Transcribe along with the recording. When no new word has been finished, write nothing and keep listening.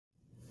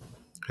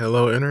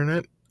Hello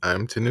Internet,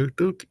 I'm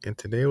Tanookduke, and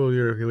today we'll be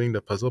reviewing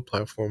the puzzle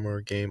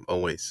platformer game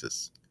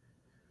Oasis.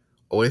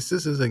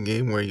 Oasis is a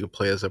game where you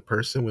play as a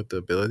person with the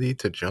ability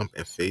to jump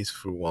and phase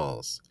through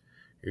walls.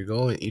 Your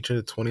goal in each of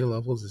the 20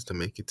 levels is to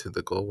make it to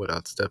the goal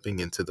without stepping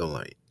into the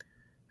light.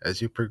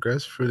 As you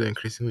progress through the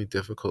increasingly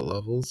difficult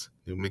levels,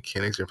 new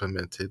mechanics are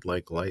implemented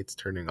like lights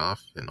turning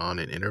off and on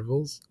in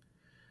intervals,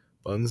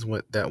 buttons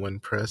that when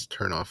pressed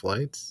turn off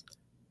lights,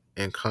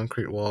 and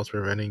concrete walls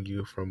preventing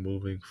you from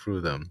moving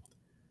through them.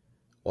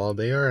 While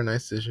they are a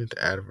nice addition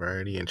to add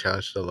variety and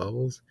challenge to the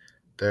levels,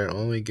 they are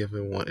only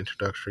given one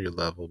introductory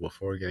level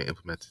before getting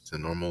implemented to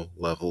normal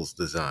levels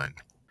design.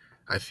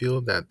 I feel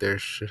that there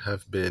should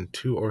have been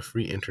 2 or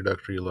 3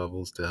 introductory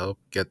levels to help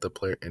get the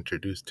player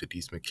introduced to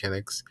these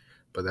mechanics,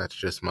 but that's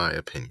just my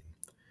opinion.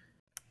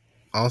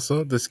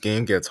 Also, this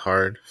game gets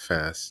hard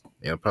fast.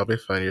 You'll probably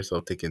find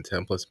yourself taking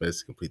 10 plus minutes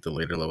to complete the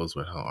later levels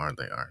with how hard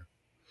they are.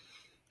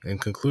 In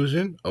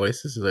conclusion,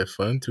 Oasis is a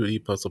fun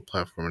 2D puzzle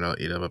platformer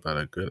that'll eat up about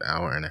a good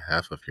hour and a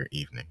half of your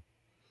evening.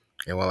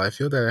 And while I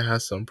feel that it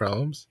has some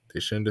problems, they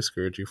shouldn't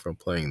discourage you from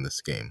playing this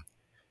game.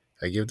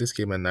 I give this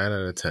game a 9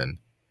 out of 10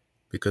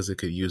 because it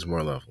could use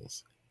more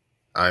levels.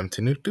 I'm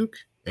Tanookduke,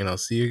 and I'll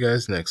see you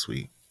guys next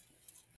week.